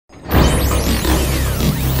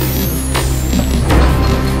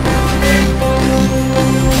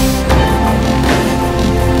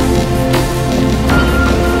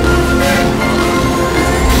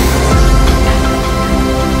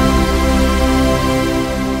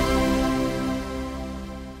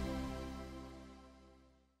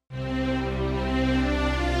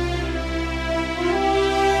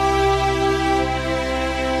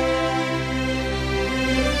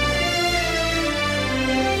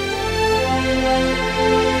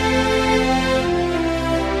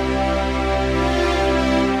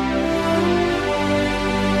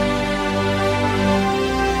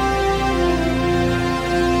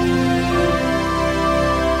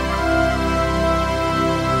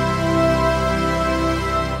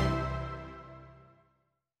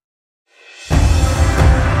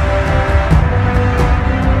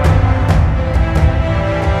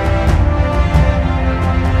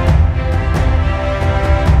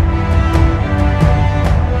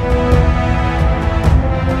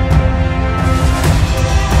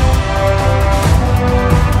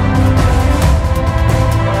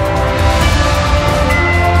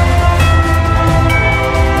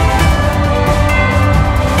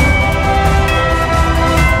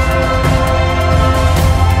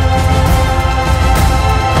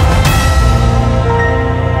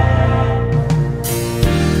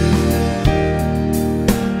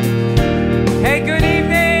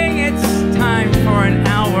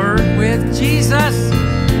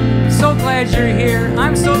glad you're here.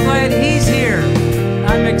 I'm so glad he's here.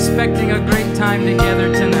 I'm expecting a great time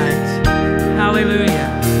together tonight. Hallelujah.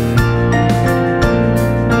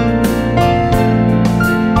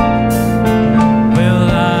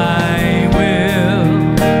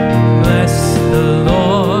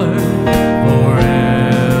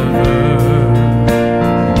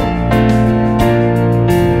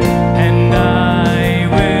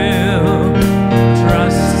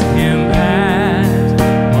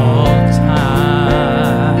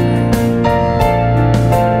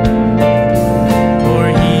 For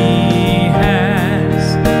he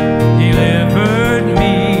has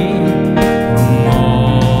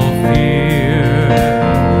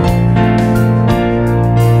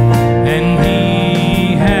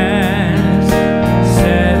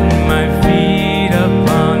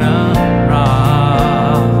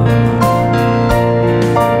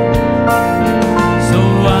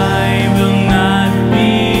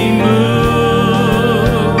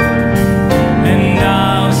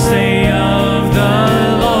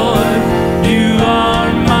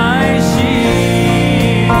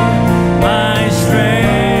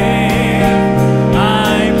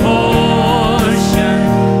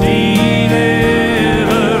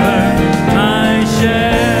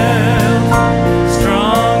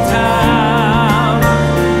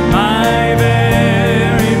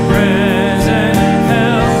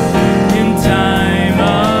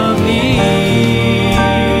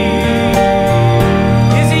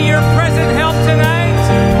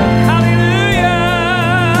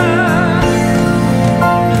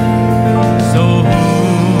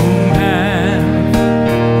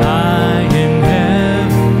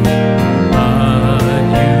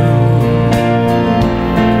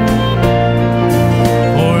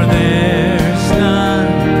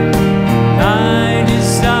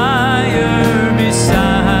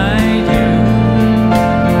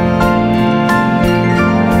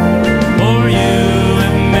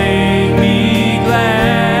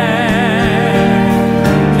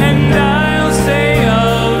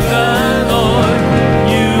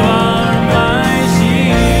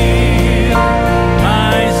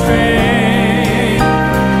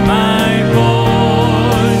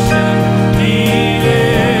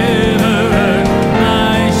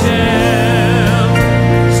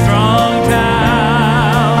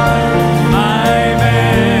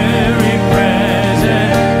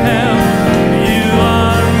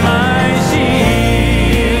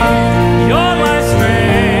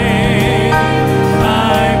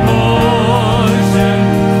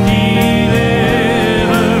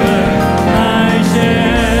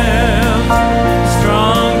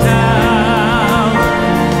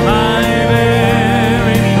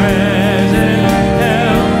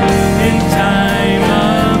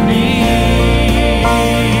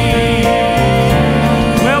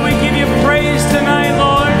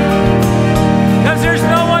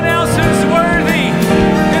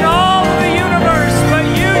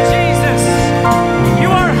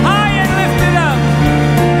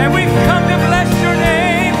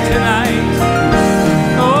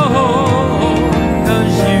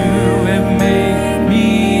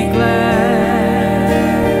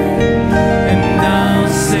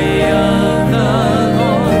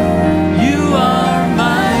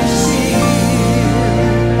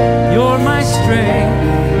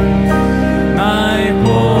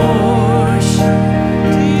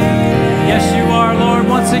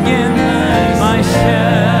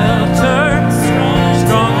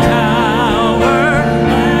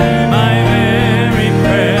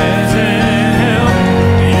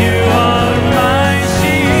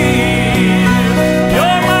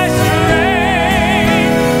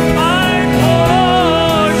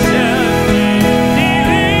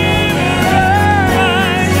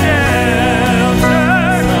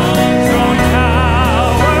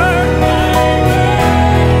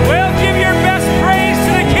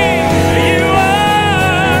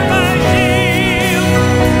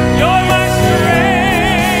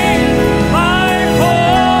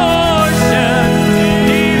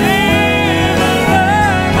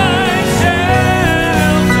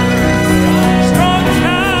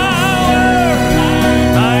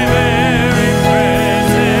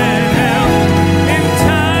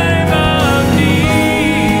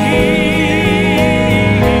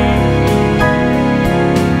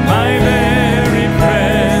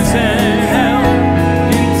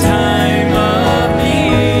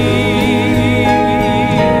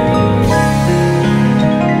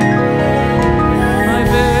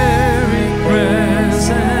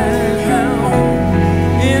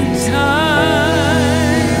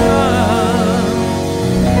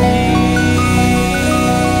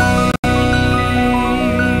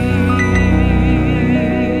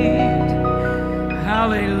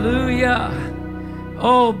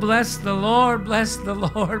Oh, bless the Lord, bless the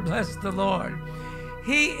Lord, bless the Lord.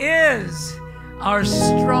 He is our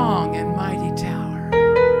strong and mighty tower.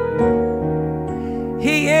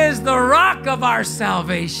 He is the rock of our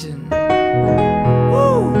salvation.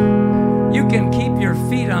 Woo! You can keep your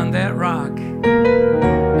feet on that rock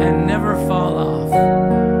and never fall off.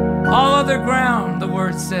 All other ground, the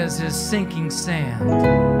word says, is sinking sand.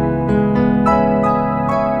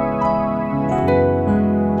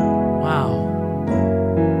 Wow.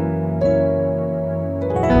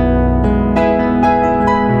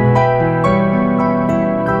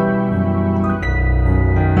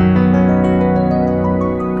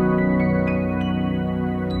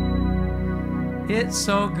 It's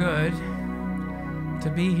so good to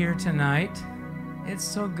be here tonight. It's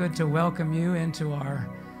so good to welcome you into our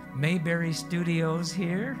Mayberry studios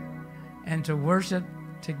here and to worship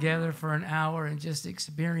together for an hour and just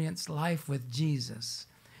experience life with Jesus.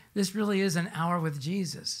 This really is an hour with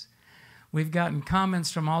Jesus. We've gotten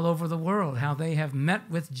comments from all over the world how they have met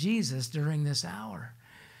with Jesus during this hour.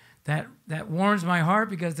 That warms my heart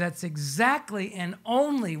because that's exactly and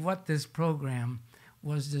only what this program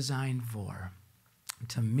was designed for,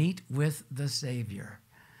 to meet with the Savior.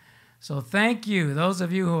 So thank you, those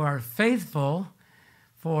of you who are faithful,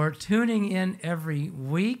 for tuning in every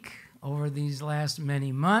week over these last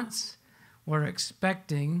many months. We're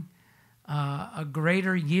expecting a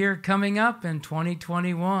greater year coming up in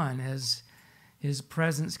 2021 as His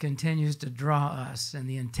presence continues to draw us and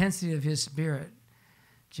the intensity of His Spirit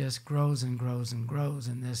just grows and grows and grows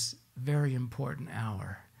in this very important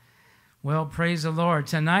hour. Well, praise the Lord.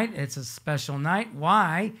 Tonight, it's a special night.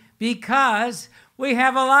 Why? Because we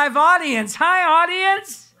have a live audience. Hi,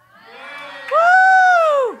 audience.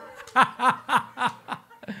 Woo!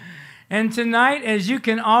 And tonight, as you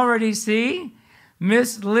can already see,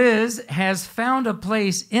 Miss Liz has found a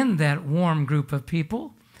place in that warm group of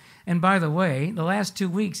people. And by the way, the last 2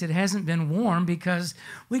 weeks, it hasn't been warm because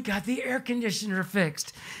we got the air conditioner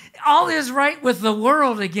fixed. All is right with the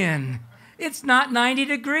world again. It's not 90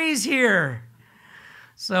 degrees here.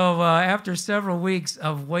 So after several weeks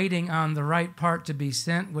of waiting on the right part to be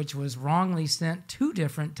sent, which was wrongly sent 2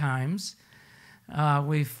 different times,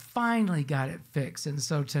 we finally got it fixed. And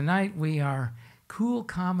so tonight we are cool,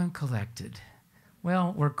 calm, and collected.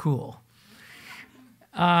 Well, we're cool.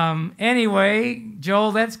 Anyway,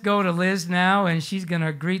 Joel, let's go to Liz now, and she's going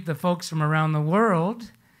to greet the folks from around the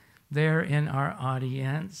world there in our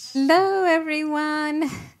audience. Hello, everyone.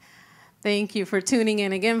 Thank you for tuning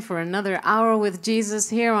in again for another hour with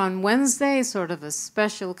Jesus here on Wednesday, sort of a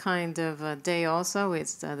special kind of day also.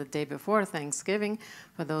 It's the day before Thanksgiving.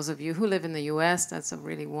 For those of you who live in the U.S., that's a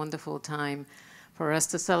really wonderful time for us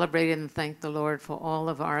to celebrate and thank the Lord for all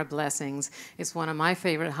of our blessings. It's one of my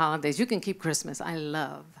favorite holidays. You can keep Christmas. I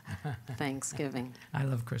love Thanksgiving. I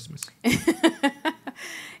love Christmas.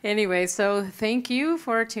 Anyway, so thank you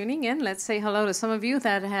for tuning in. Let's say hello to some of you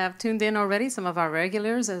that have tuned in already, some of our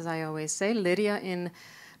regulars, as I always say. Lydia in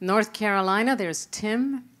North Carolina. There's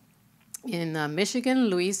Tim in Michigan.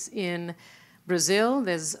 Luis in Brazil.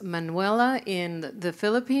 There's Manuela in the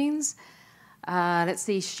Philippines. Let's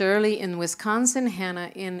see, Shirley in Wisconsin. Hannah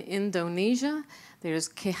in Indonesia. There's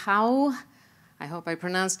Kehau, I hope I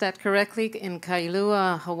pronounced that correctly, in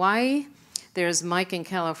Kailua, Hawaii. There's Mike in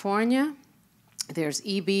California. There's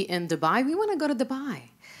E.B. in Dubai. We want to go to Dubai.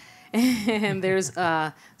 And there's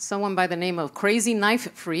someone by the name of Crazy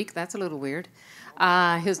Knife Freak. That's a little weird.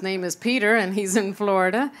 His name is Peter, and he's in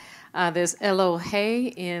Florida. There's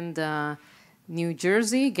Elohe in New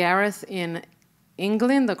Jersey. Gareth in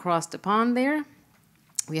England, across the pond there.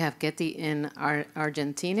 We have Getty in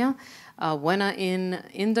Argentina. Wena in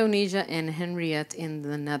Indonesia, and Henriette in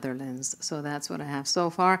the Netherlands. So that's what I have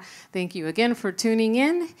so far. Thank you again for tuning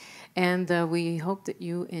in, and we hope that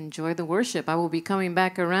you enjoy the worship. I will be coming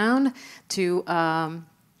back around to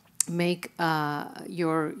make some.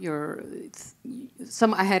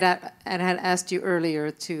 I had asked you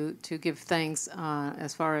earlier to give thanks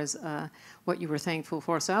as far as what you were thankful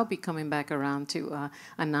for. So I'll be coming back around to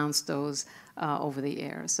announce those over the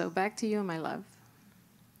air. So back to you, my love.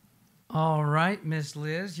 All right, Miss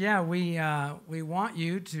Liz. Yeah, we want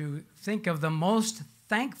you to think of the most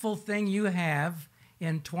thankful thing you have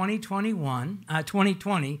in 2020. You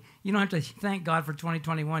don't have to thank God for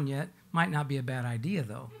 2021 yet. Might not be a bad idea,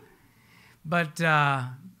 though. But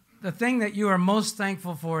the thing that you are most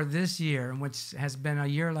thankful for this year, which has been a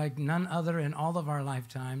year like none other in all of our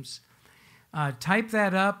lifetimes, type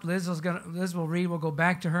that up. Liz will read. We'll go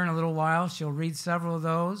back to her in a little while. She'll read several of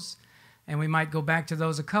those. And we might go back to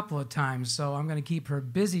those a couple of times. So I'm going to keep her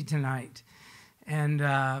busy tonight. And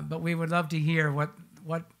but we would love to hear what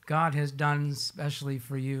God has done especially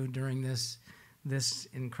for you during this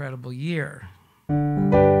incredible year.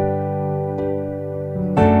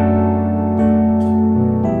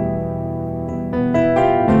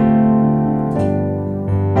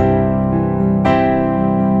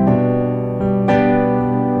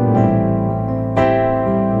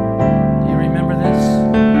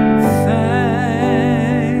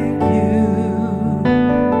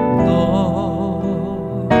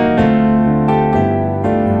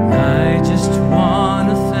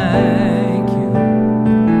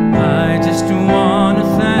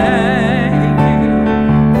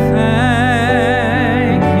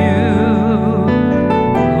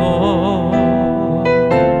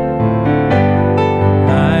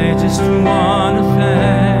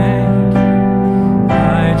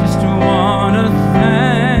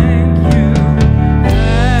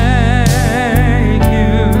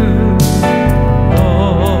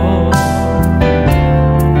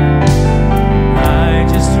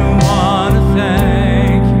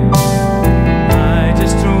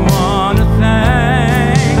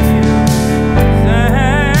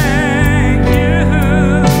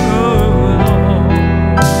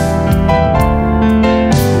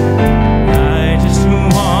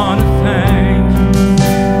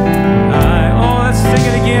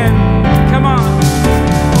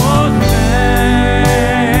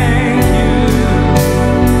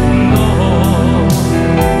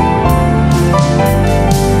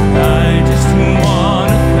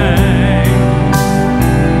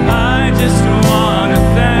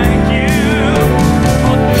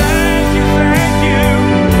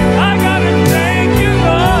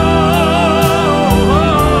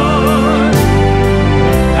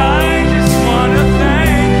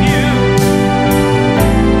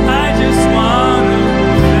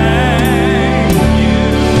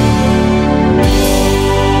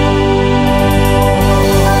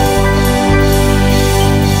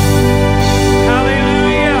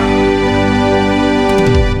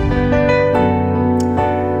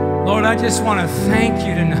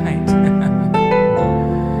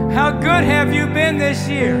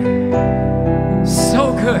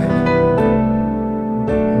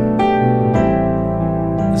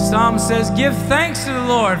 Give thanks to the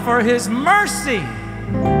Lord for his mercy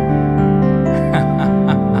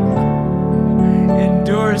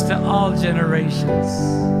endures to all generations.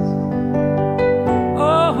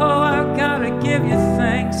 Oh, I've got to give you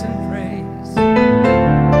thanks and praise.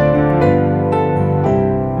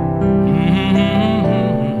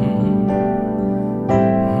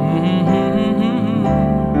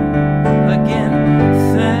 Again,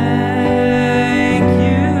 thank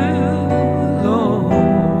you, Lord.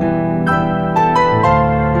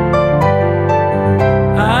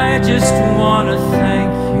 I just want to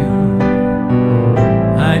thank you.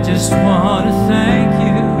 I just want to thank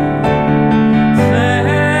you.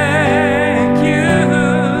 Thank you,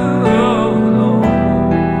 Lord.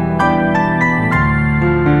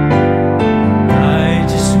 I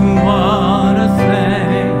just want to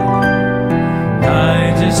thank.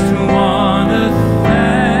 I just want to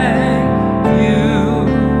thank you,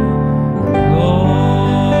 Lord.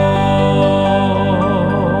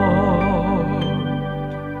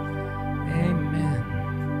 Amen.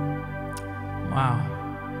 Wow.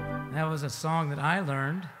 That was a song that I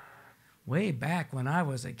learned way back when I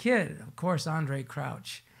was a kid. Of course, Andre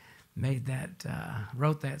Crouch made that,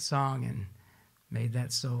 wrote that song and made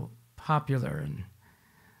that so popular. And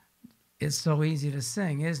it's so easy to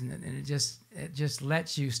sing, isn't it? And it just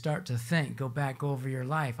lets you start to think, go back over your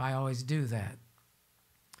life. I always do that.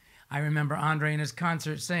 I remember Andre in his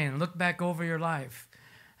concert saying, look back over your life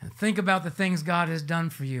and think about the things God has done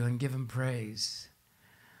for you and give him praise.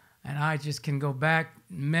 And I just can go back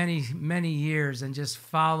many, many years and just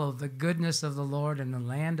follow the goodness of the Lord in the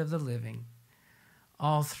land of the living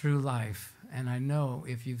all through life. And I know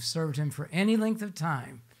if you've served him for any length of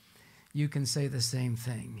time, you can say the same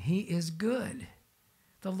thing. He is good.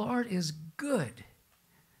 The Lord is good.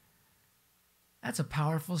 That's a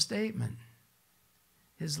powerful statement.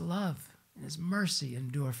 His love and his mercy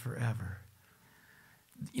endure forever.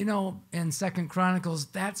 You know, in 2 Chronicles,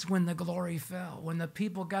 that's when the glory fell, when the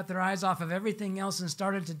people got their eyes off of everything else and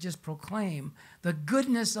started to just proclaim the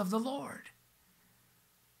goodness of the Lord.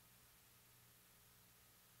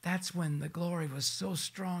 That's when the glory was so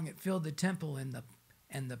strong it filled the temple and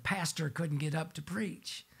the pastor couldn't get up to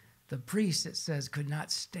preach. The priest, it says, could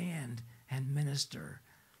not stand and minister.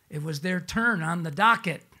 It was their turn on the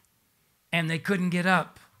docket, and they couldn't get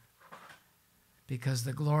up because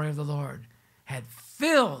the glory of the Lord had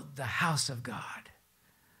filled the house of God.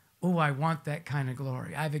 Oh, I want that kind of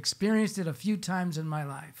glory. I've experienced it a few times in my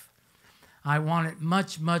life. I want it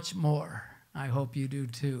much, much more. I hope you do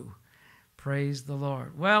too. Praise the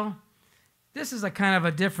Lord. Well, this is a kind of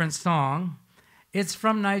a different song. It's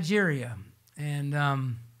from Nigeria,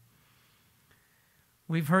 and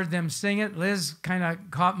we've heard them sing it. Liz kind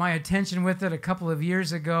of caught my attention with it a couple of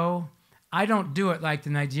years ago. I don't do it like the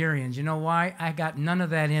Nigerians. You know why? I got none of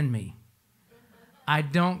that in me. I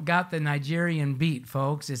don't got the Nigerian beat,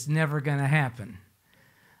 folks. It's never going to happen.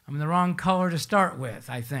 I'm the wrong color to start with,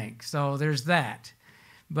 I think. So there's that.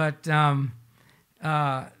 But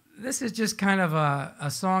this is just kind of a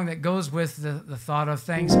song that goes with the thought of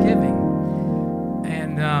Thanksgiving.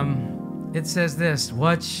 And it says this: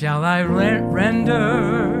 what shall I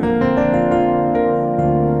render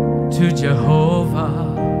to Jehovah?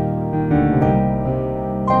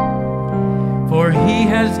 For he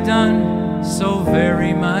has done so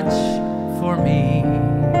very much for me.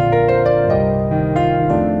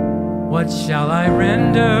 What shall I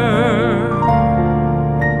render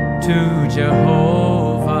to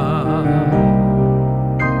Jehovah?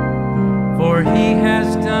 For he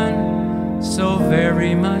has done so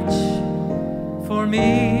very much for me.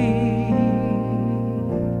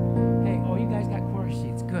 Hey, oh, you guys got chorus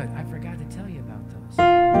sheets. Good. I forgot to tell you about those.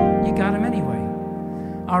 You got them anyway.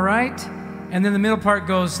 All right? And then the middle part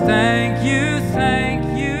goes, thank you,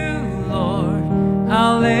 Lord.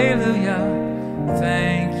 Hallelujah.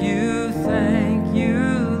 Thank you,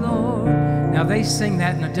 Lord. Now, they sing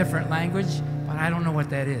that in a different language, but I don't know what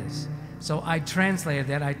that is. So I translated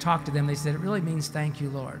that. I talked to them. They said, it really means thank you,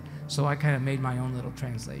 Lord. So I kind of made my own little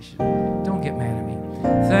translation. Don't get mad at me.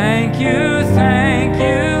 Thank you,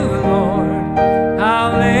 Lord.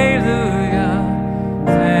 Hallelujah.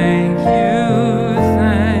 Thank you,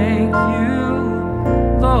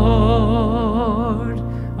 Lord.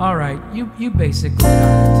 All right, you basically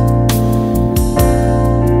got it.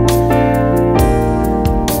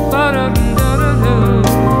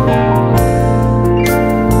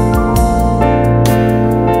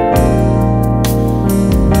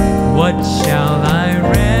 What shall I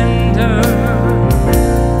render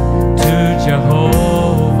to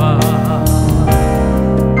Jehovah?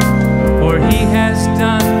 For he has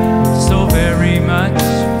done so very much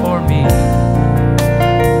for me.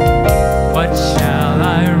 What shall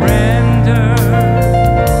I render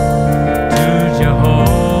to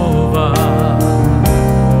Jehovah?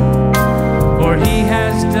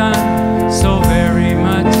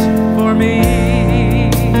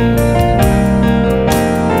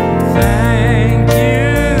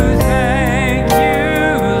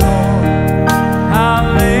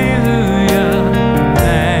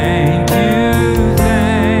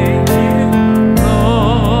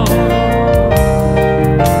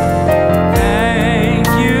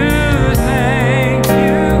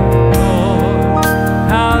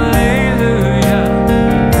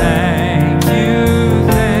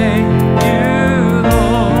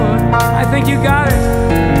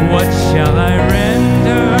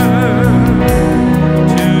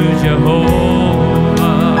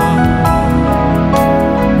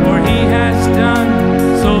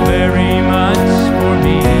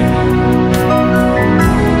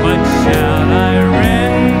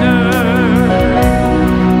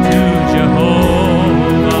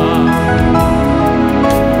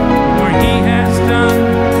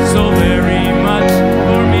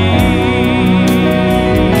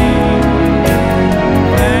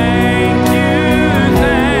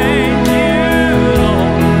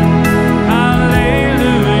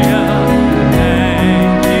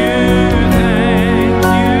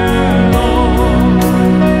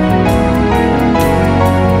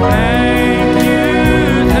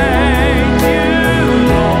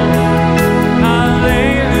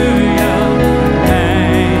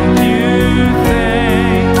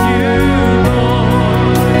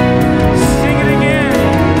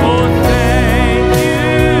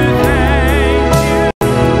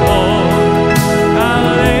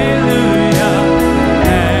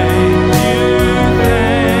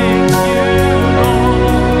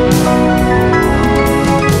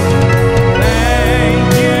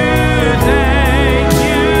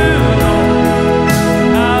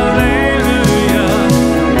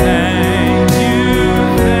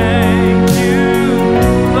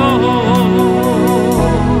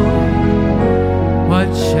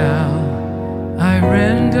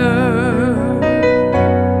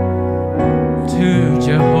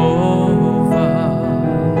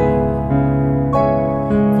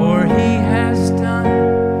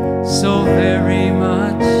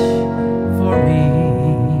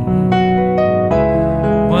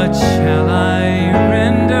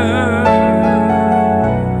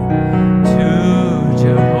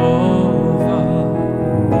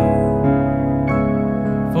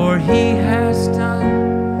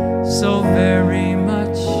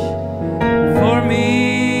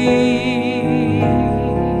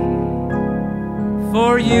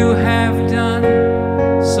 you have done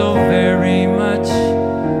so very much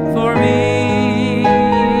for me.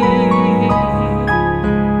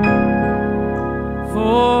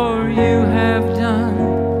 For you have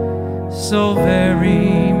done so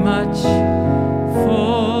very much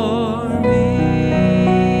for me.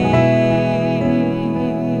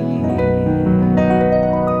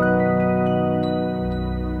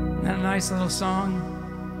 Isn't that a nice little song?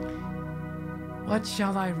 What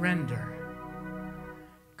shall I render?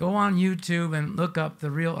 Go on YouTube and look up the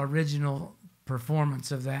real original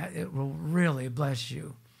performance of that. It will really bless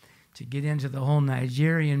you to get into the whole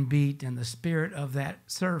Nigerian beat and the spirit of that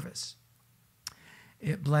service.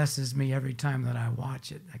 It blesses me every time that I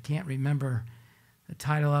watch it. I can't remember the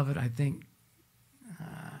title of it. I think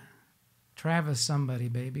Travis somebody,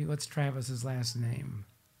 baby. What's Travis's last name?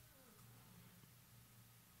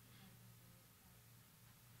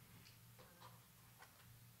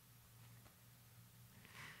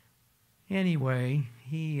 Anyway,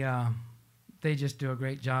 they just do a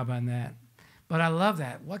great job on that. But I love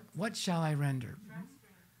that. What shall I render?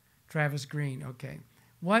 Travis Green, okay.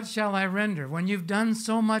 What shall I render? When you've done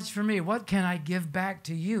so much for me, what can I give back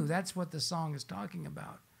to you? That's what the song is talking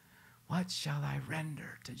about. What shall I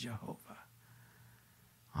render to Jehovah?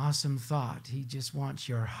 Awesome thought. He just wants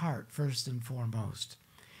your heart first and foremost.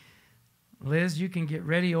 Liz, you can get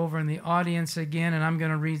ready over in the audience again, and I'm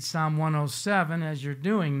going to read Psalm 107 as you're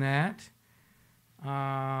doing that.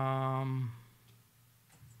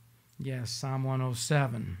 Yes, Psalm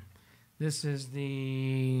 107. This is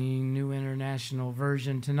the New International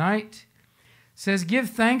Version tonight. It says,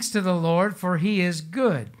 give thanks to the Lord, for he is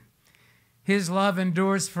good. His love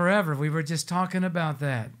endures forever. We were just talking about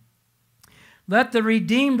that. Let the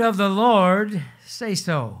redeemed of the Lord say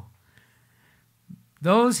so.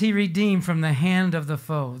 Those he redeemed from the hand of the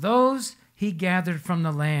foe. Those he gathered from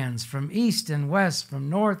the lands, from east and west,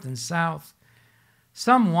 from north and south.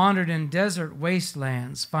 Some wandered in desert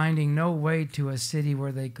wastelands, finding no way to a city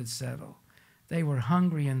where they could settle. They were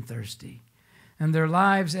hungry and thirsty, and their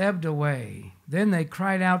lives ebbed away. Then they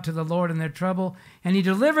cried out to the Lord in their trouble, and he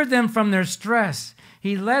delivered them from their stress.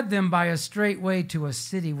 He led them by a straight way to a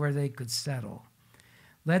city where they could settle.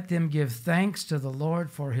 Let them give thanks to the Lord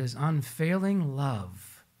for his unfailing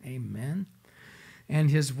love. Amen. And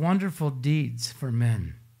his wonderful deeds for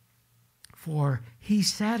men. For he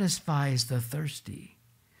satisfies the thirsty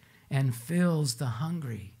and fills the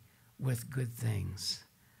hungry with good things.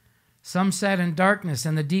 Some sat in darkness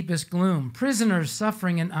and the deepest gloom, prisoners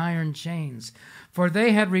suffering in iron chains, for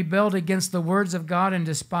they had rebelled against the words of God and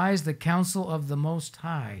despised the counsel of the Most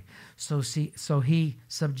High. So he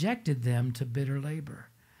subjected them to bitter labor.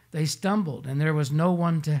 They stumbled, and there was no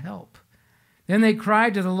one to help. Then they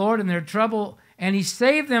cried to the Lord in their trouble, and he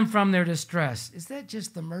saved them from their distress. Is that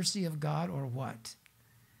just the mercy of God or what?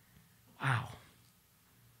 Wow.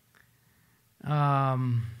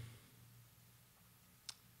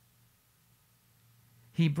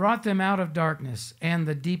 He brought them out of darkness and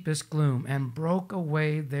the deepest gloom and broke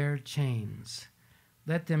away their chains.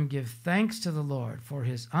 Let them give thanks to the Lord for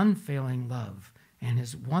his unfailing love and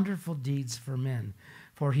his wonderful deeds for men.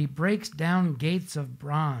 For he breaks down gates of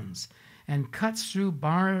bronze and cuts through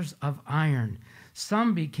bars of iron.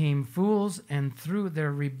 Some became fools and through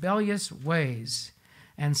their rebellious ways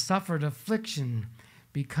and suffered affliction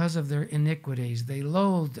because of their iniquities. They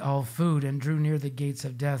loathed all food and drew near the gates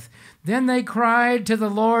of death. Then they cried to the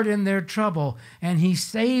Lord in their trouble, and he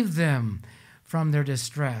saved them from their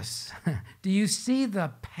distress. Do you see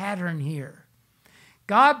the pattern here?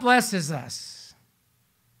 God blesses us.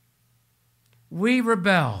 We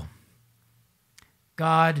rebel.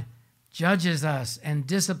 God judges us and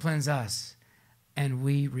disciplines us, and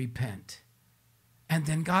we repent. And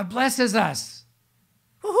then God blesses us.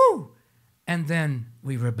 Woohoo! And then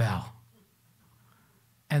we rebel.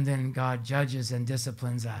 And then God judges and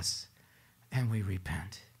disciplines us, and we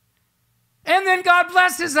repent. And then God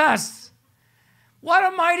blesses us. What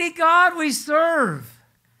a mighty God we serve.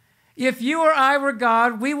 If you or I were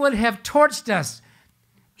God, we would have torched us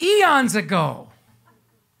eons ago.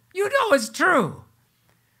 You know it's true.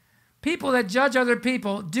 People that judge other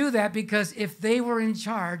people do that because if they were in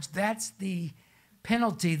charge, that's the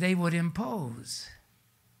penalty they would impose.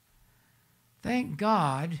 Thank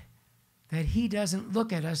God that he doesn't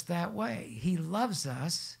look at us that way. He loves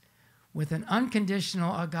us with an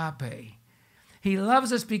unconditional agape. He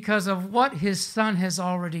loves us because of what his Son has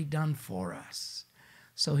already done for us.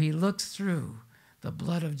 So he looks through the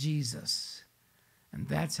blood of Jesus, and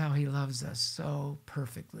that's how he loves us so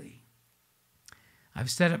perfectly. I've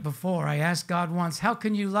said it before. I asked God once, how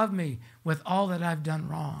can you love me with all that I've done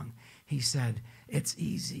wrong? He said, it's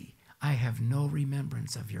easy. I have no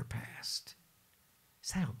remembrance of your past.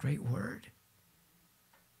 Is that a great word?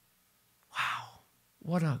 Wow.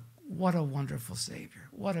 What a wonderful Savior.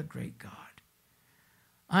 What a great God.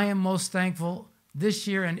 I am most thankful this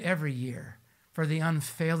year and every year for the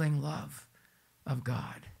unfailing love of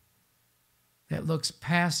God that looks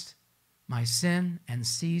past my sin and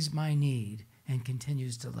sees my need and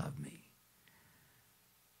continues to love me.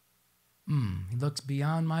 He looks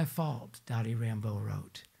beyond my fault, Dottie Rambo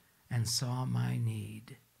wrote, and saw my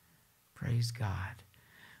need. Praise God.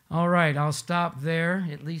 All right, I'll stop there,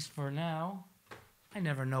 at least for now. I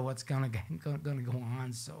never know what's going to go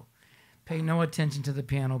on, so pay no attention to the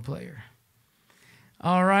piano player.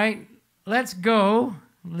 All right, let's go,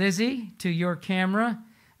 Lizzie, to your camera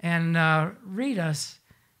and read us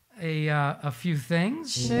a few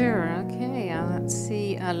things. Sure, okay. Let's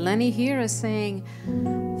see. Lenny here is saying,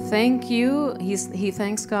 thank you. He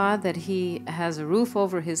thanks God that he has a roof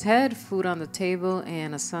over his head, food on the table,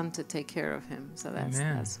 and a son to take care of him. So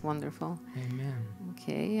that's wonderful. Amen.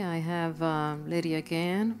 Okay, I have Lydia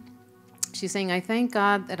again. She's saying, I thank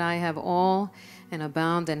God that I have all and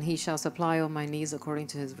abound, and he shall supply all my needs according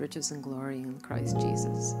to his riches and glory in Christ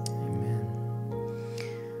Jesus. Amen.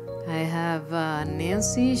 I have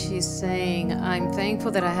Nancy. She's saying, I'm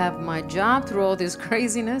thankful that I have my job through all this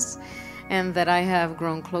craziness and that I have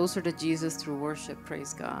grown closer to Jesus through worship.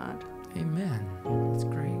 Praise God. Amen. That's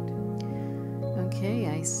great. Okay,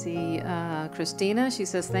 I see Christina. She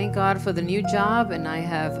says, thank God for the new job, and I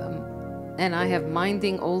have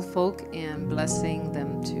minding old folk and blessing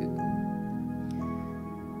them too.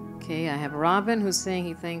 Okay, I have Robin who's saying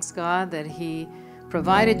he thanks God that he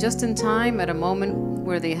provided just in time at a moment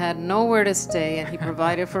where they had nowhere to stay, and he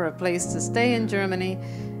provided for a place to stay in Germany,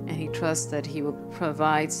 and he trusts that he will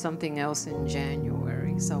provide something else in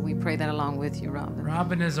January. So we pray that along with you, Robin.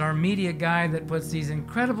 Robin is our media guy that puts these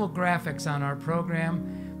incredible graphics on our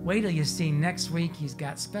program. Wait till you see next week. He's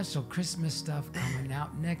got special Christmas stuff coming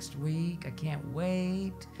out next week. I can't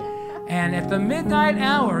wait. And at the midnight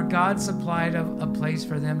hour, God supplied a place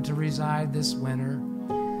for them to reside this winter.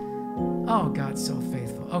 Oh, God's so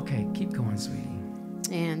faithful. Okay, keep going, sweetie.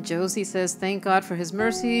 And Josie says, thank God for his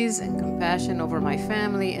mercies and compassion over my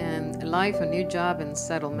family and life, a new job and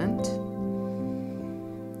settlement.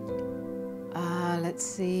 Let's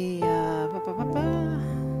see.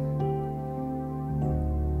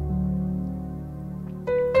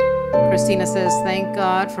 Christina says, thank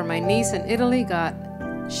God for my niece in Italy, got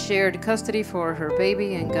shared custody for her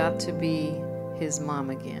baby and got to be his mom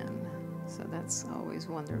again. So that's always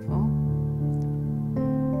wonderful.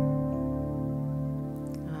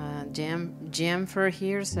 Jamfer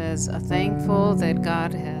here says, thankful that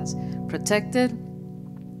God has protected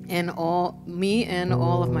me and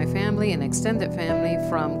all of my family and extended family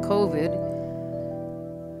from COVID.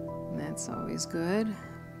 That's always good.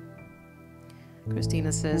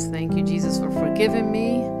 Christina says, thank you, Jesus, for forgiving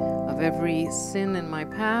me of every sin in my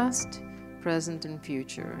past, present, and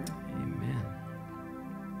future. Amen.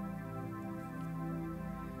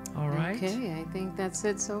 All right. Okay, I think that's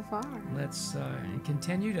it so far. Let's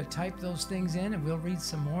continue to type those things in, and we'll read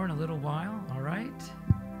some more in a little while. All right?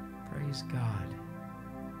 Praise God.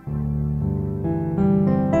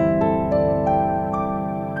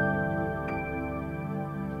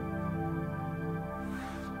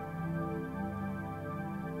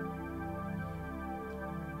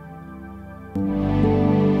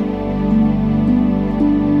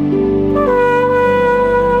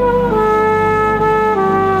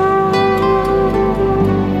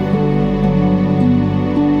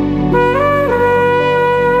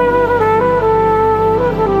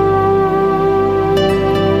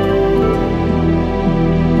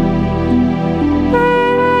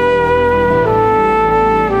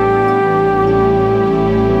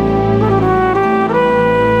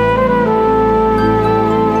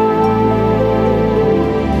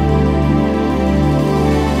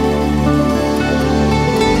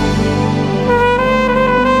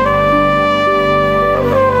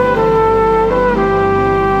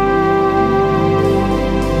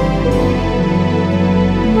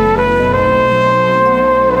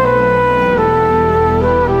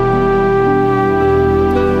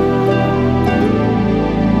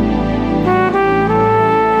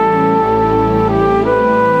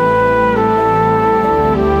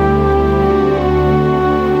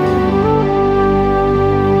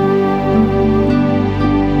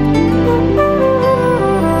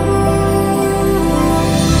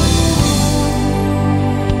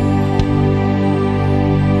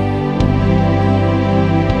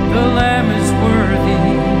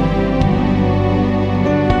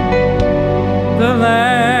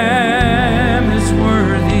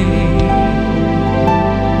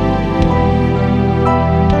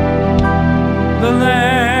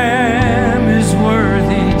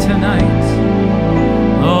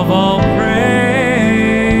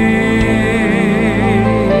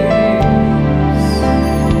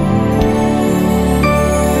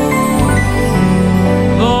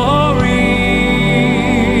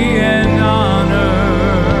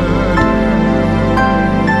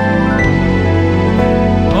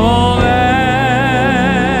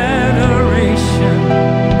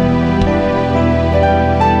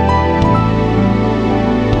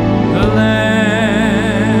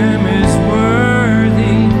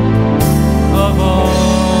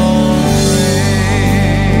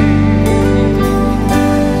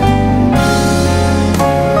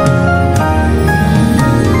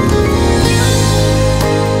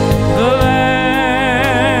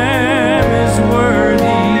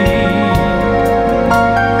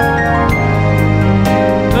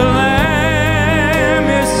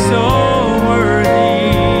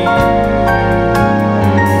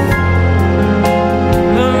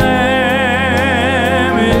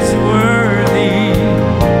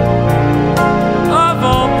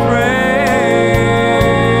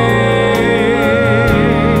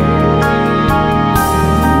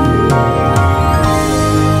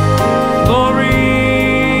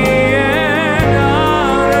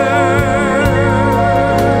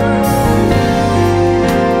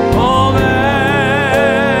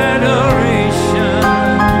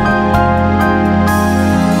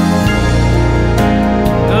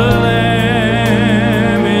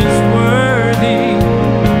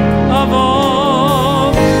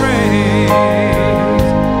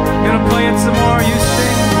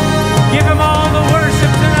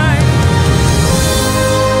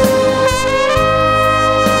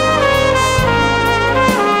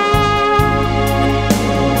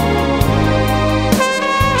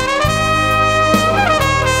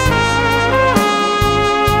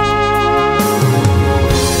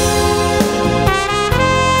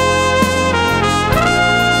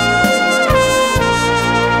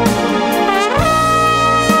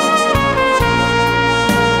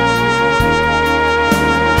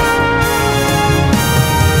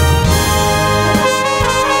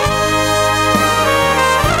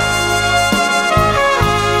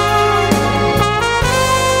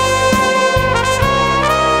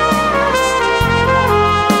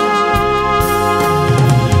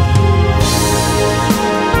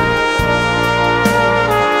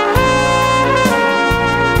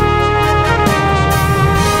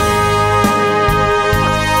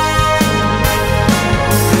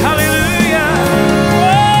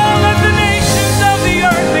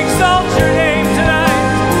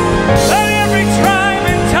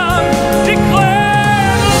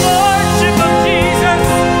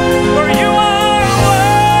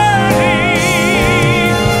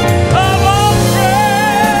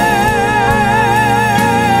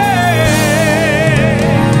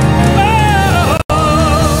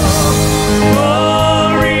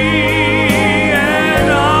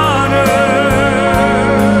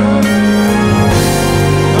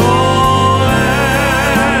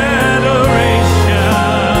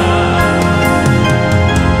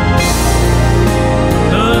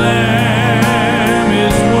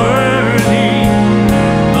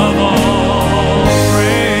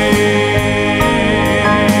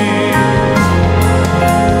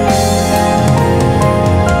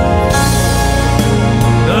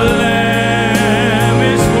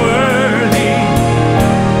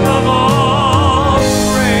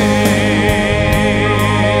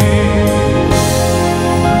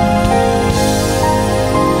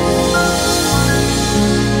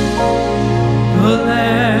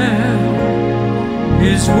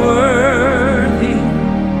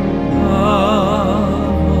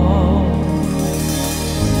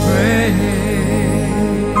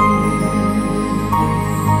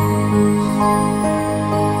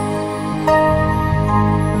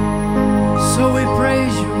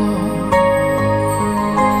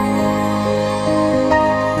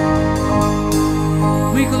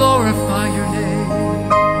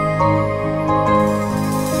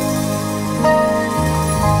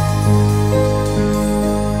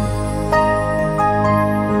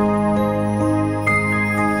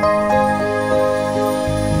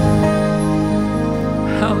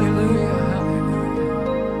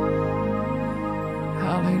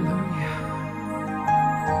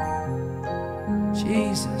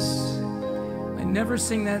 Jesus. I never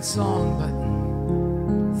sing that song, but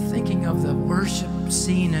thinking of the worship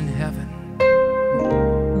scene in heaven.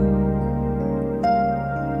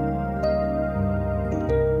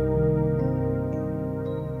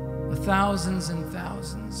 Thousands and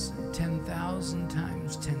thousands, 10,000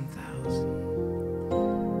 times 10,000.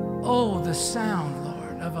 Oh, the sound,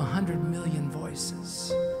 Lord, of 100 million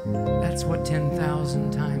voices. That's what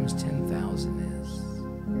 10,000 times 10,000 is.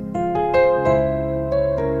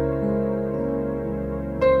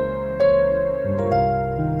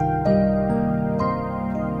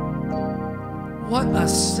 What a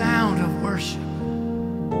sound of worship.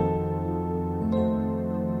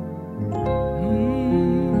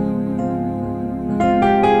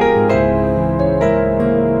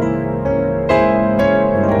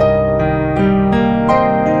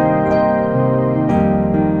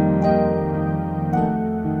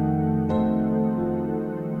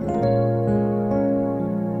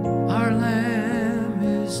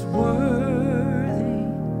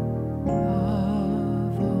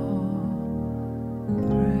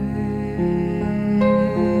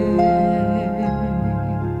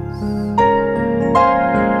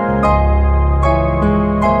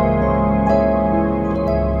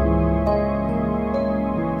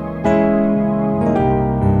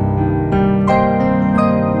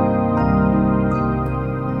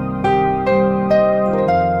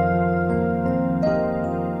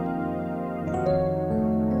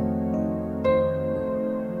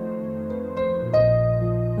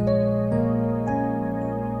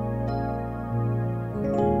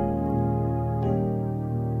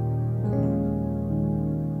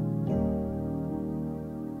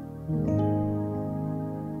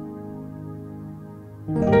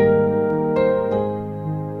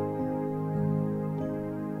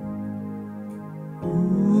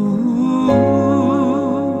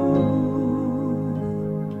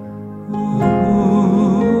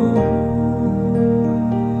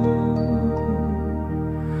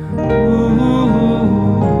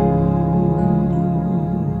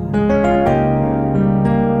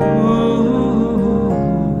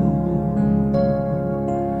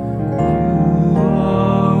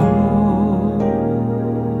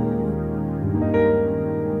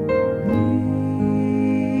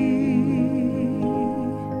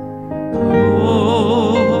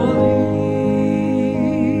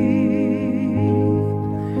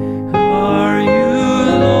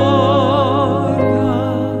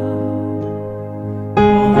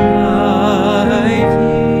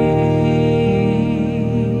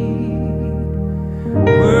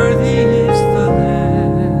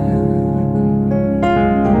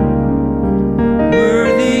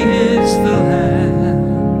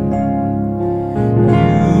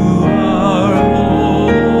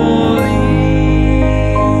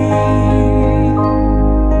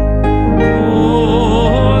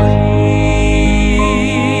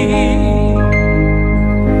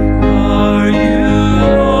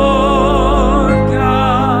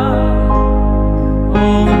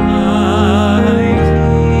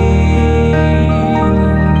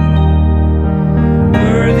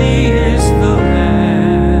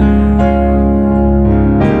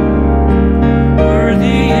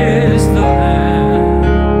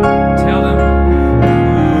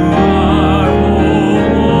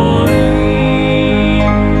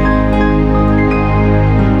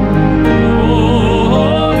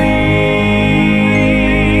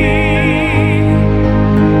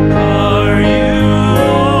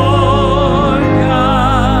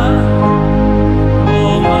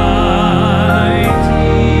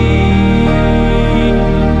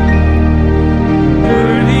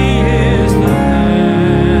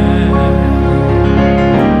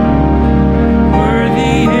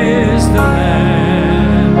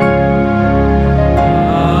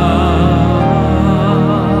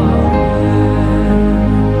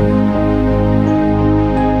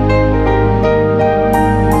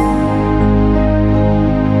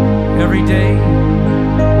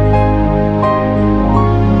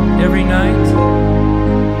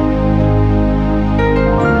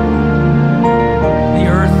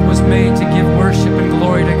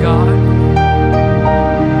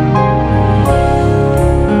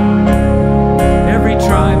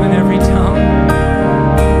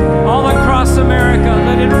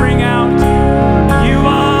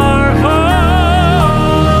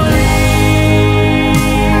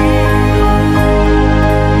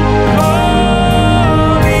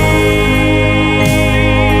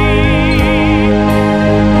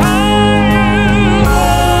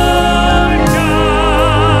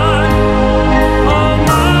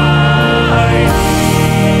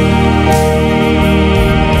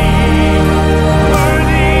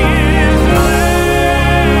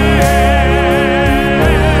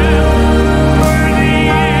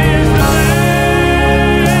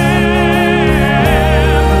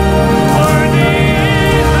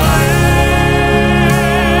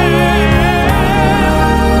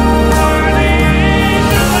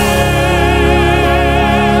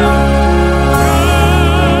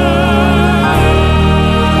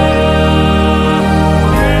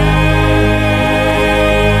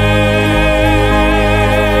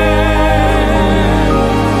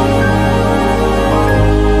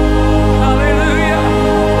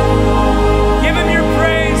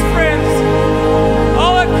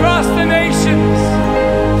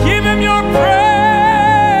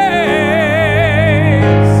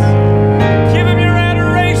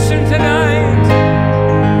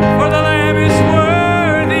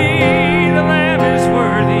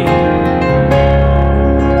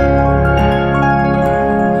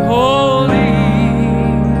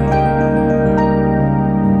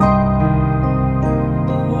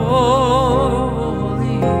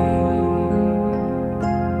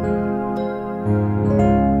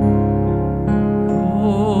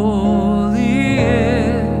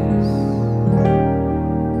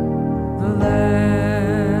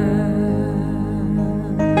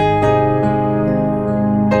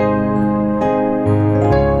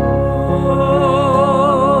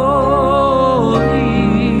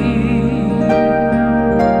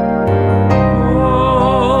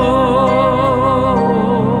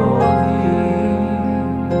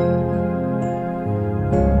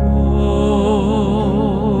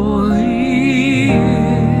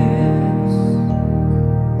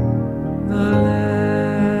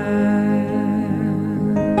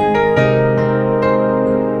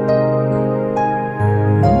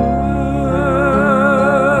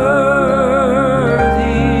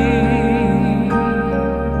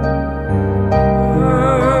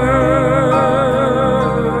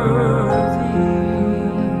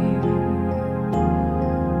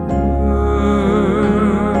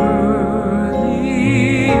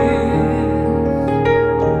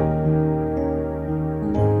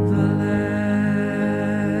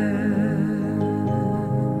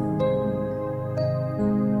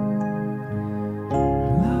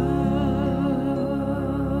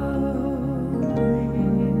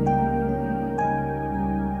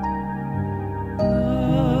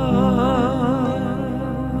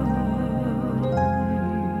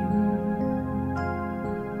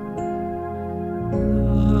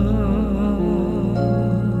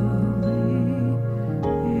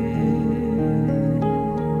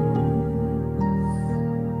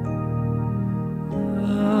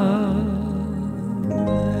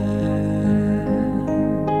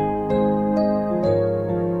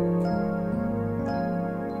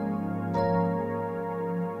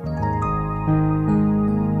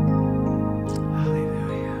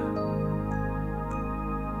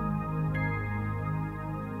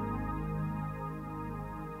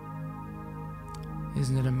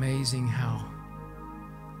 Isn't it amazing how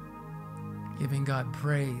giving God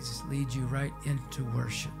praise leads you right into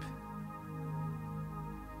worship?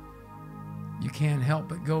 You can't help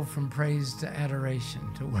but go from praise to adoration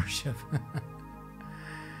to worship.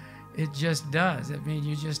 It just does. I mean,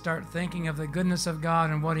 you just start thinking of the goodness of God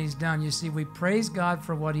and what He's done. You see, we praise God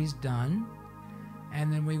for what He's done,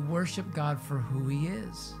 and then we worship God for who He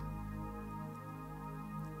is.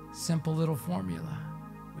 Simple little formula.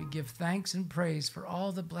 We give thanks and praise for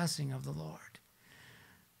all the blessing of the Lord.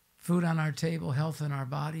 Food on our table, health in our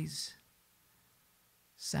bodies,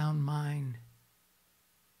 sound mind.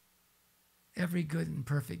 Every good and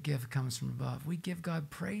perfect gift comes from above. We give God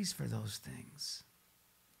praise for those things.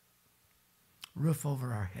 Roof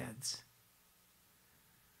over our heads.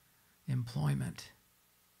 Employment.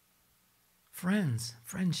 Friends,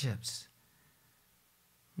 friendships.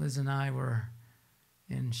 Liz and I were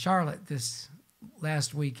in Charlotte this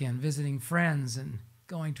last weekend visiting friends and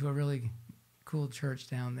going to a really cool church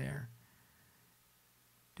down there.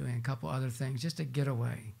 Doing a couple other things, just a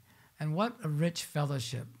getaway. And what a rich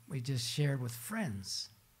fellowship we just shared with friends.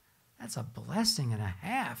 That's a blessing and a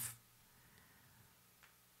half.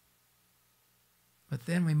 But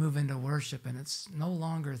then we move into worship, and it's no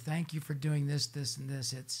longer, thank you for doing this, this, and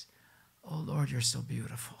this. It's, oh, Lord, you're so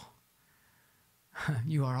beautiful.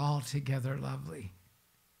 You are altogether lovely.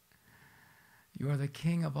 You are the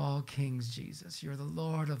King of all kings, Jesus. You're the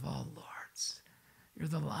Lord of all lords. You're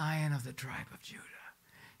the Lion of the tribe of Judah.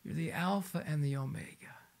 You're the Alpha and the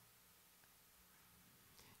Omega.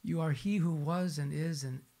 You are He who was and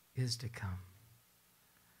is to come.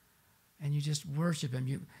 And you just worship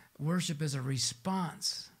Him. Worship is a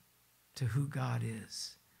response to who God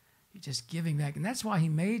is. You're just giving back. And that's why He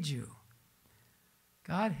made you.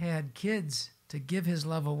 God had kids to give His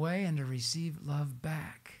love away and to receive love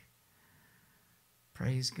back.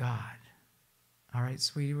 Praise God. All right,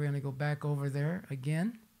 sweetie, we're going to go back over there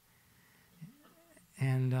again.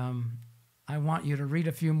 And I want you to read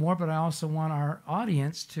a few more, but I also want our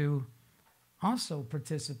audience to also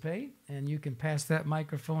participate. And you can pass that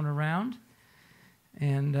microphone around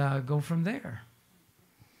and go from there.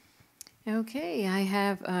 Okay, I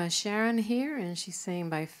have Sharon here, and she's saying,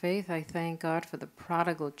 by faith, I thank God for the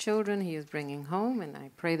prodigal children He is bringing home, and I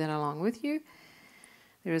pray that along with you.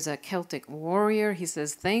 There is a Celtic warrior. He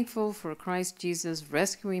says, thankful for Christ Jesus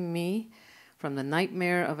rescuing me from the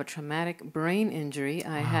nightmare of a traumatic brain injury.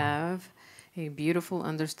 I have a beautiful,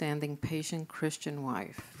 understanding, patient Christian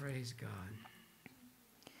wife. Praise God.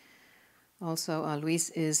 Also,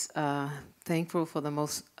 Luis is thankful for the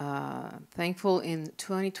most, thankful in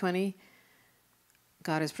 2020.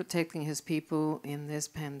 God is protecting His people in this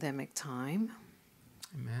pandemic time.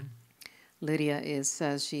 Amen. Lydia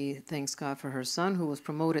says she thanks God for her son, who was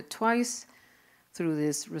promoted twice through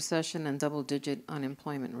this recession and double-digit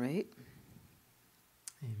unemployment rate.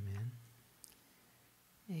 Amen.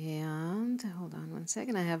 And hold on one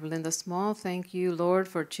second. I have Linda Small. Thank you, Lord,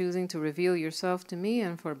 for choosing to reveal yourself to me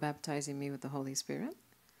and for baptizing me with the Holy Spirit.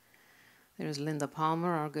 There's Linda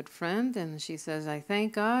Palmer, our good friend, and she says, I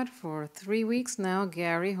thank God for 3 weeks now,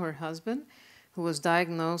 Gary, her husband, who was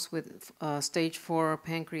diagnosed with stage 4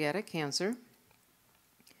 pancreatic cancer.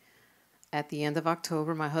 At the end of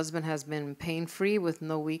October, my husband has been pain-free with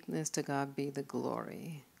no weakness. To God be the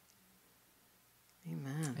glory.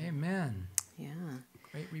 Amen. Amen. Yeah.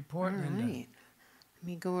 Great report, All Linda. right. Let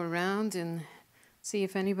me go around and see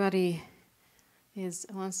if anybody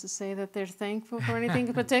wants to say that they're thankful for anything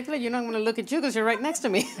in particular. You know, I'm going to look at you because you're right next to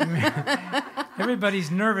me. Everybody's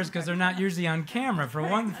nervous because they're not usually on camera, for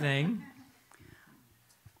one thing.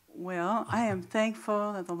 Well, I am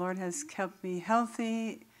thankful that the Lord has kept me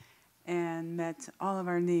healthy and met all of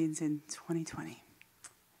our needs in 2020.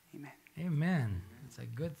 Amen. Amen. It's a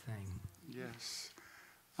good thing. Yes.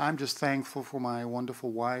 I'm just thankful for my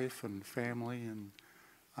wonderful wife and family and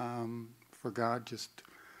for God just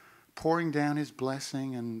pouring down His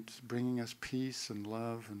blessing and bringing us peace and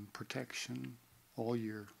love and protection all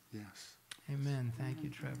year. Yes. Amen. Thank you,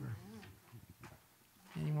 Trevor.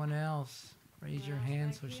 Anyone else? Raise your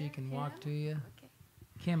hand so she can walk to you.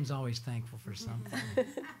 Kim's always thankful for something.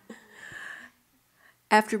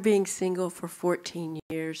 After being single for 14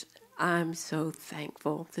 years, I'm so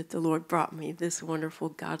thankful that the Lord brought me this wonderful,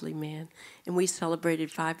 godly man. And we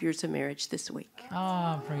celebrated 5 years of marriage this week.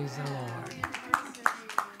 Oh, praise the Lord.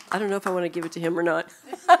 I don't know if I want to give it to him or not.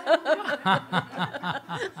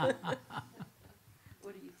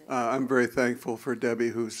 I'm very thankful for Debbie,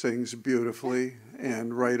 who sings beautifully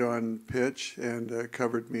and right on pitch and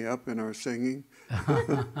covered me up in our singing.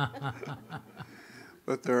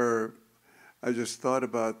 But I just thought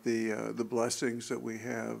about the blessings that we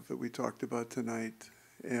have that we talked about tonight,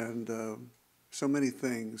 And so many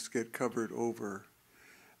things get covered over,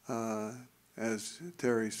 as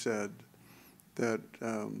Terry said, that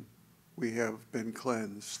we have been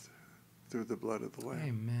cleansed through the blood of the Lamb.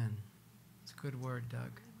 Amen. It's a good word,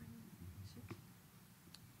 Doug.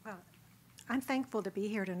 Well, I'm thankful to be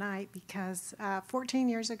here tonight because 14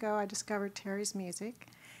 years ago I discovered Terry's music,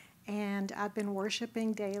 and I've been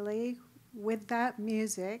worshiping daily with that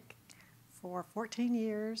music for 14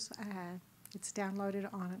 years. It's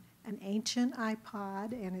downloaded on an ancient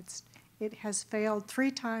iPod, and it has failed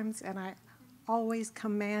 3 times, and I always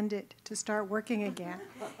command it to start working again,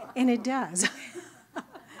 and it does.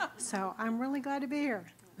 So I'm really glad to be here.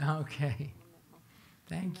 Okay.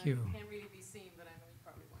 Thank you. Can't really be seen, but I know you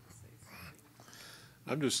probably want to say something.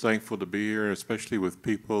 I'm just thankful to be here, especially with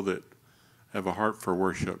people that have a heart for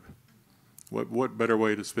worship. What better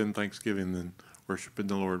way to spend Thanksgiving than worshiping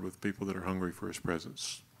the Lord with people that are hungry for His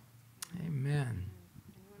presence? Amen.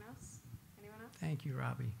 Anyone else? Anyone else? Thank you,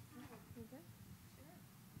 Robbie. You good? Sure.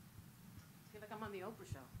 I feel like I'm on the Oprah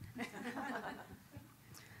show.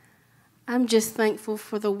 I'm just thankful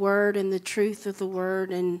for the Word and the truth of the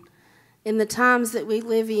Word. And in the times that we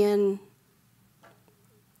live in,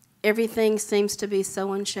 everything seems to be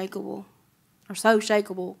so unshakable, or so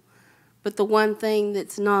shakable. But the one thing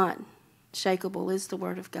that's not shakable is the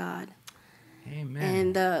Word of God.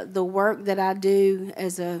 Amen. And the work that I do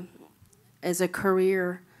as a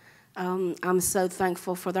career, I'm so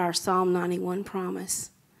thankful for our Psalm 91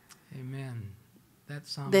 promise. Amen. That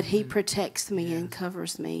psalm That He is in- protects me Yes. and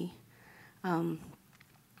covers me.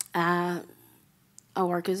 I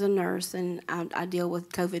work as a nurse, and I deal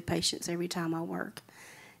with COVID patients every time I work.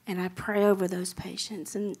 And I pray over those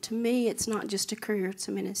patients. And to me, it's not just a career, it's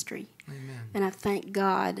a ministry. Amen. And I thank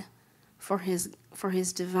God for his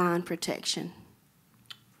divine protection.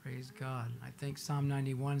 Praise God. I think Psalm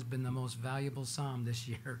 91 has been the most valuable psalm this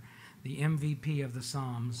year, the MVP of the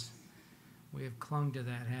Psalms. We have clung to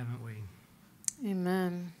that, haven't we?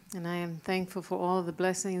 Amen. And I am thankful for all the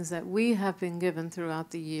blessings that we have been given throughout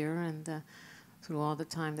the year and through all the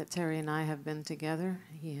time that Terry and I have been together.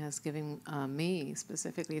 He has given me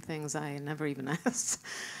specifically things I never even asked.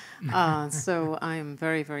 So I am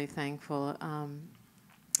very, very thankful.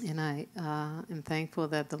 And I am thankful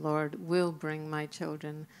that the Lord will bring my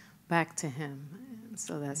children back to Him. And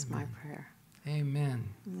so that's Amen. my prayer. Amen.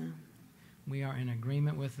 Yeah. We are in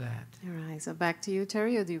agreement with that. All right. So back to you,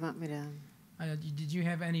 Terry, or do you want me to? Did you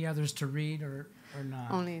have any others to read or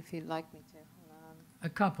not? Only if you'd like me to. A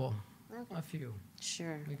couple. Okay. A few.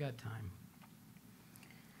 Sure. We got time.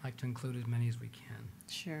 I'd like to include as many as we can.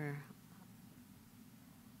 Sure.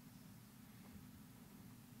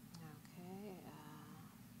 Okay.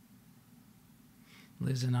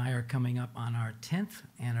 Liz and I are coming up on our 10th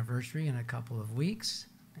anniversary in a couple of weeks,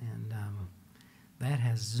 and that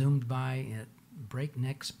has zoomed by at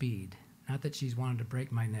breakneck speed. Not that she's wanted to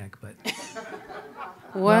break my neck, but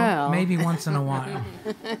Well, maybe once in a while.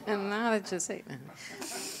 now that you say that.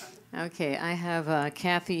 Okay, I have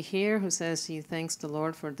Kathy here who says she thanks the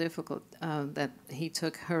Lord for that He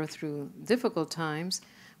took her through difficult times,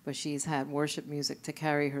 but she's had worship music to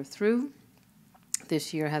carry her through.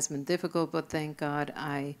 This year has been difficult, but thank God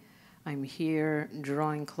I'm here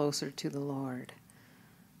drawing closer to the Lord.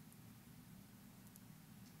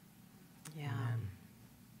 Yeah. Amen.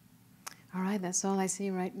 All right, that's all I see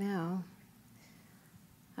right now.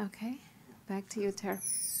 Okay, back to you, Tara.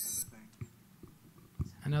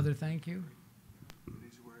 Another thank you.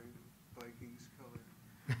 He's wearing Vikings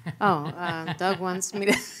color. Doug wants me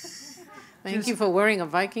to thank you for wearing a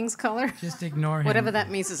Vikings color. Just ignore him. Whatever that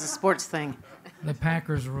means is a sports thing. The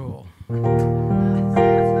Packers rule.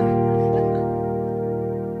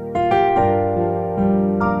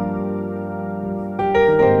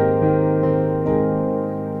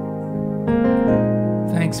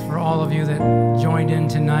 Thanks for all of you that joined in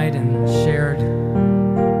tonight and shared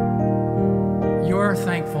your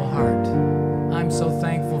thankful heart. I'm so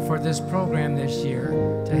thankful for this program this year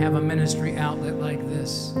to have a ministry outlet like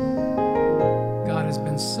this. God has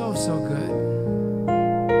been so, so good.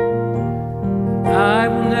 I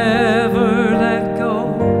will never let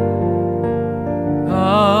go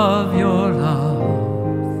of your love,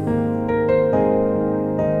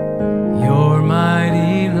 your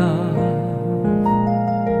mighty love.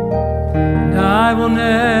 And I will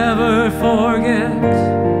never forget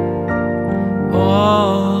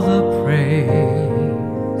all the praise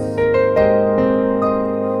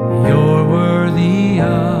you're worthy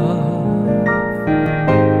of.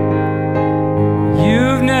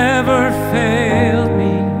 You've never failed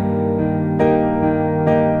me,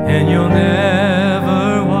 and you'll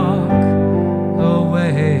never walk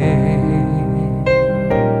away.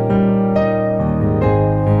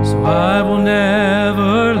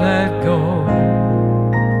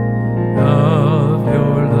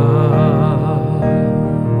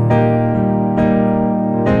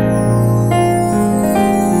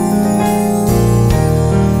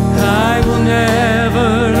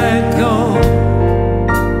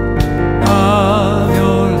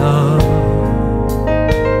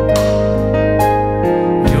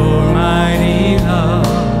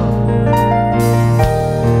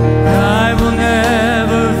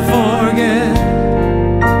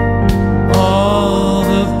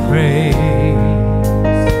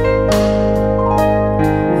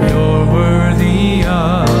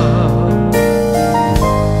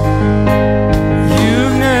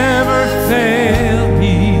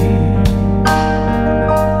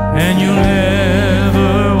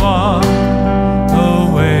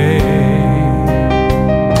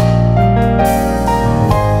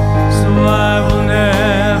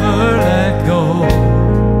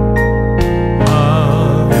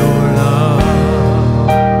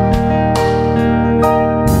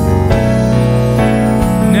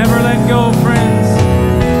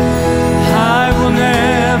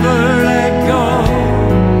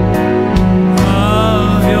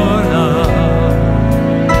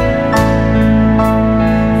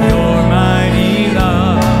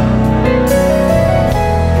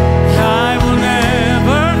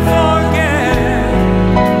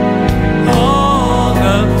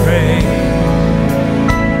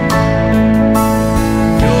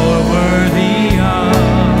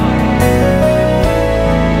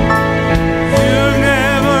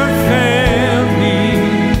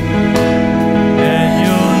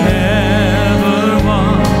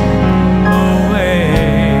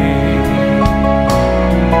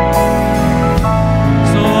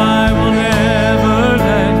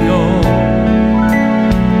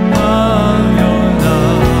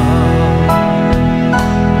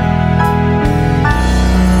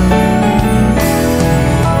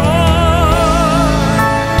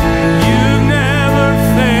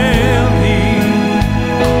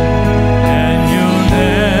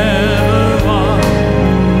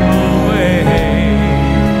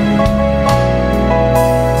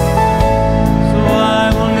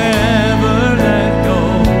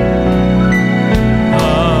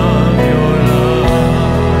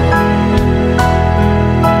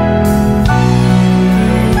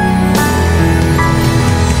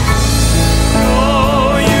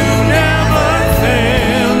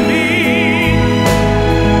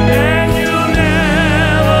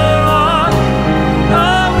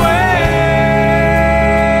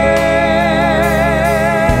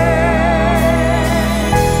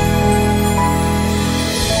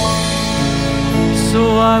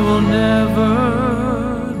 will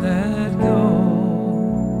never let go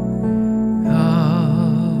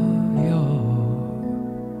of your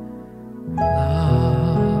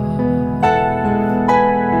love.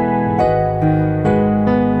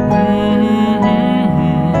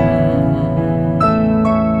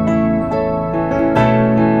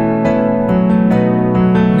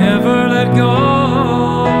 Never let go.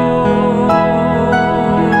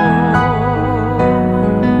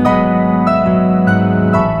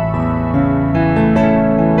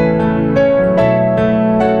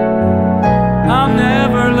 I'll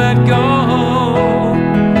never let go,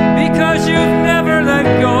 because you've never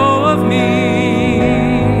let go of me.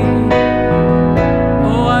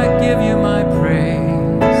 Oh, I give you my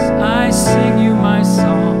praise, I sing you my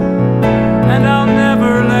song, and I'll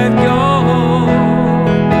never let go.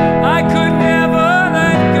 I could never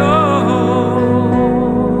let go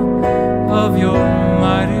of your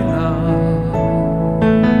mighty love.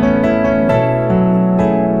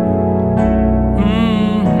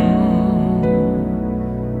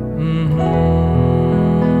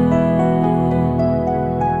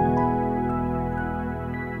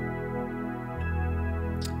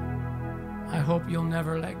 I hope you'll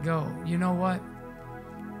never let go. You know what?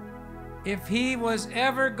 If he was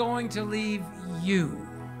ever going to leave you,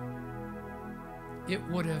 it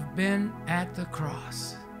would have been at the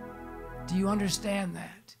cross. Do you understand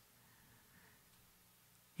that?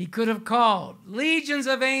 He could have called legions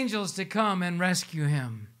of angels to come and rescue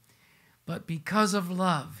him, but because of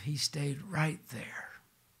love, he stayed right there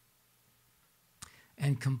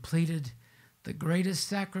and completed the greatest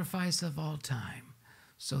sacrifice of all time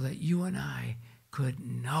so that you and I could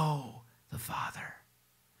know the Father.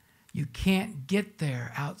 You can't get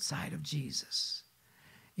there outside of Jesus.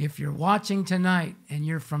 If you're watching tonight and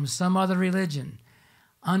you're from some other religion,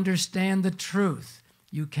 understand the truth.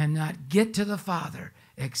 You cannot get to the Father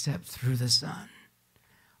except through the Son.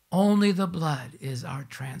 Only the blood is our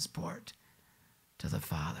transport to the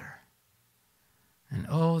Father. And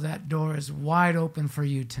oh, that door is wide open for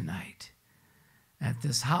you tonight at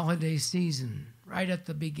this holiday season, right at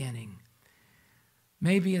the beginning.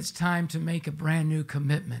 Maybe it's time to make a brand new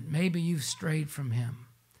commitment. Maybe you've strayed from him.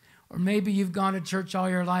 Or maybe you've gone to church all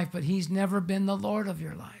your life, but he's never been the Lord of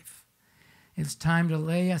your life. It's time to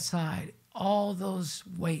lay aside all those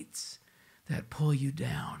weights that pull you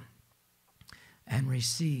down and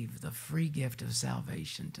receive the free gift of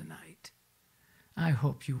salvation tonight. I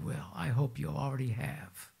hope you will. I hope you already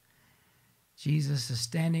have. Jesus is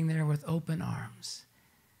standing there with open arms.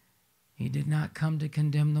 He did not come to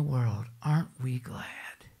condemn the world. Aren't we glad?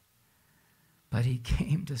 But he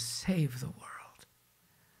came to save the world.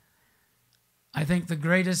 I think the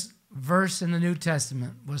greatest verse in the New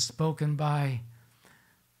Testament was spoken by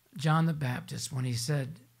John the Baptist when he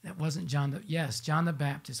said, that wasn't John the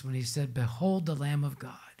Baptist when he said, "Behold the Lamb of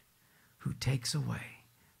God who takes away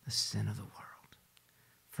the sin of the world."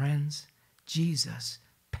 Friends, Jesus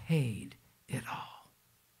paid it all.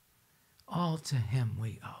 All to him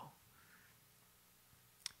we owe.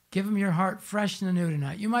 Give him your heart fresh and anew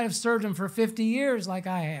tonight. You might have served him for 50 years like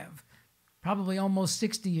I have. Probably almost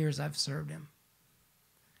 60 years I've served him.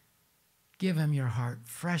 Give him your heart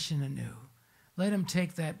fresh and anew. Let him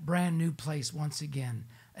take that brand new place once again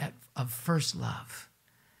of first love,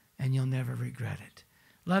 and you'll never regret it.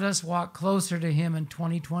 Let us walk closer to him in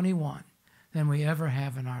 2021 than we ever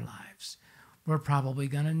have in our lives. We're probably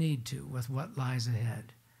going to need to with what lies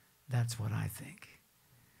ahead. That's what I think.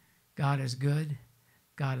 God is good.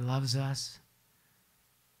 God loves us.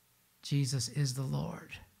 Jesus is the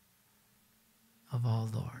Lord of all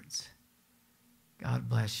lords. God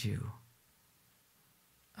bless you.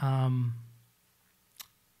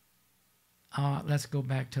 Let's go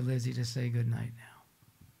back to Lizzie to say good night now.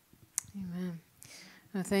 Amen.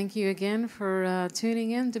 Well, thank you again for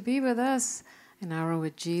tuning in to be with us, An Hour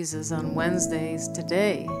with Jesus on Wednesdays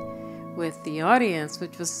today with the audience,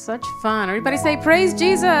 which was such fun. Everybody say, praise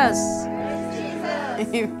Jesus. Amen.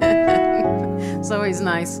 It's always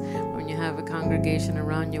nice when you have a congregation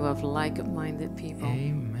around you of like-minded people.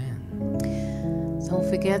 Amen. Don't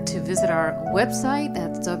forget to visit our website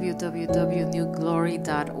at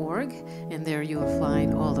www.newglory.org, and there you will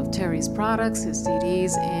find all of Terry's products, his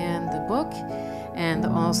CDs, and the book. And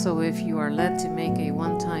also, if you are led to make a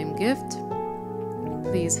one-time gift,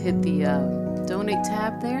 please hit the donate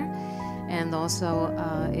tab there. And also,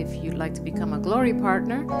 if you'd like to become a Glory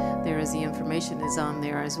partner, there is the information is on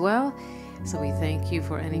there as well. So we thank you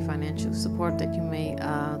for any financial support that you may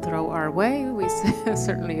throw our way. We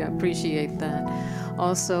certainly appreciate that.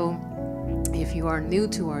 Also, If you are new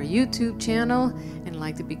to our YouTube channel and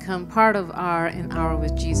like to become part of our An Hour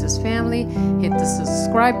with Jesus family, hit the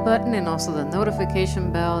subscribe button and also the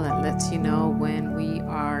notification bell that lets you know when we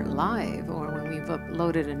are live or when we've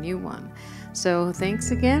uploaded a new one. So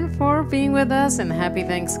thanks again for being with us, and happy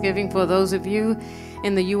Thanksgiving for those of you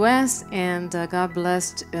in the U.S., and God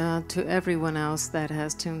bless to everyone else that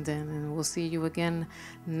has tuned in, and we'll see you again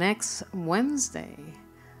next Wednesday.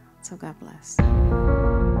 So God bless.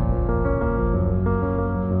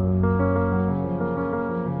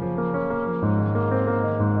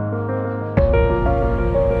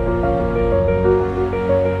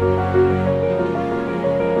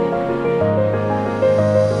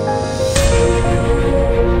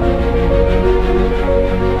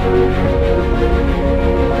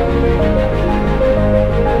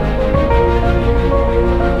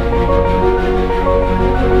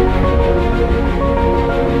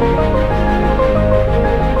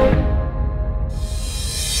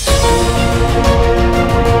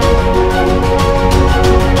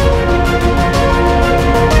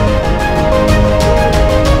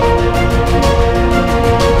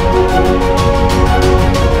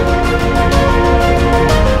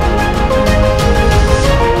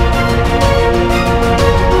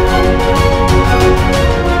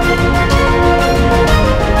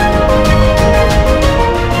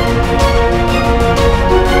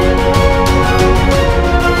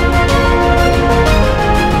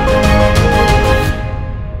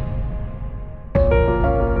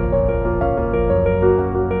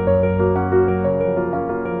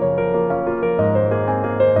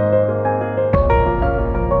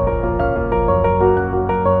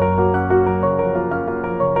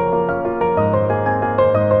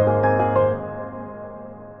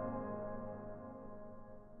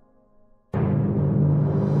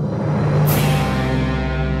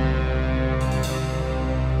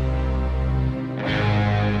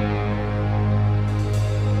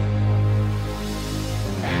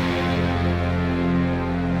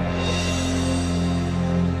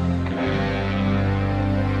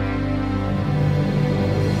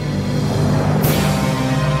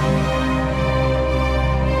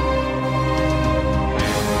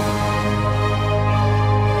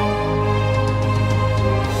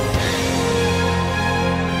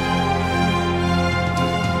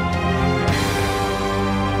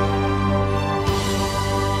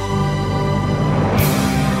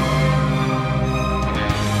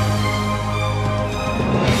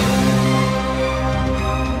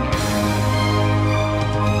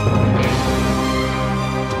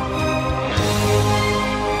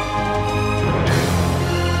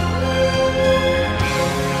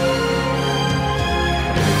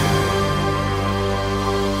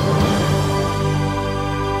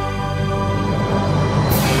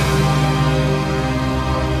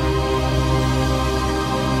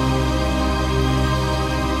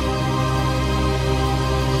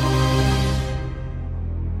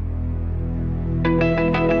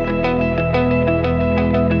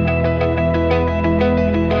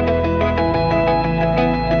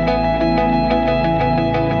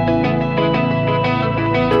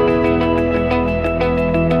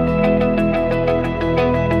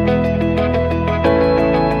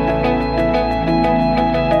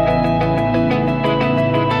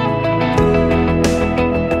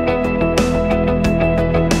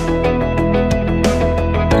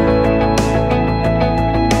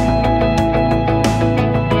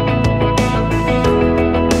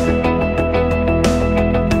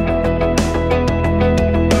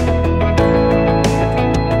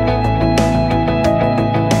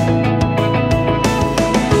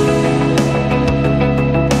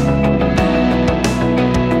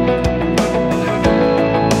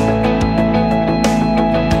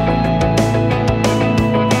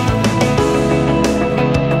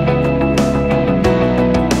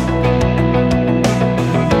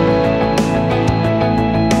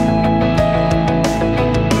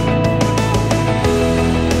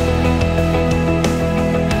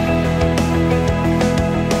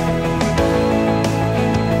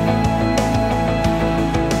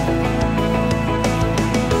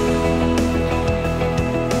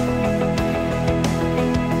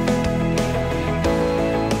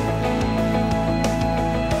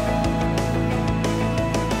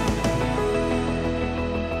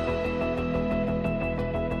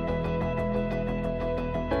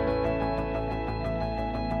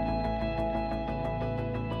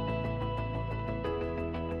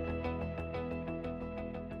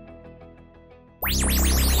 Bye.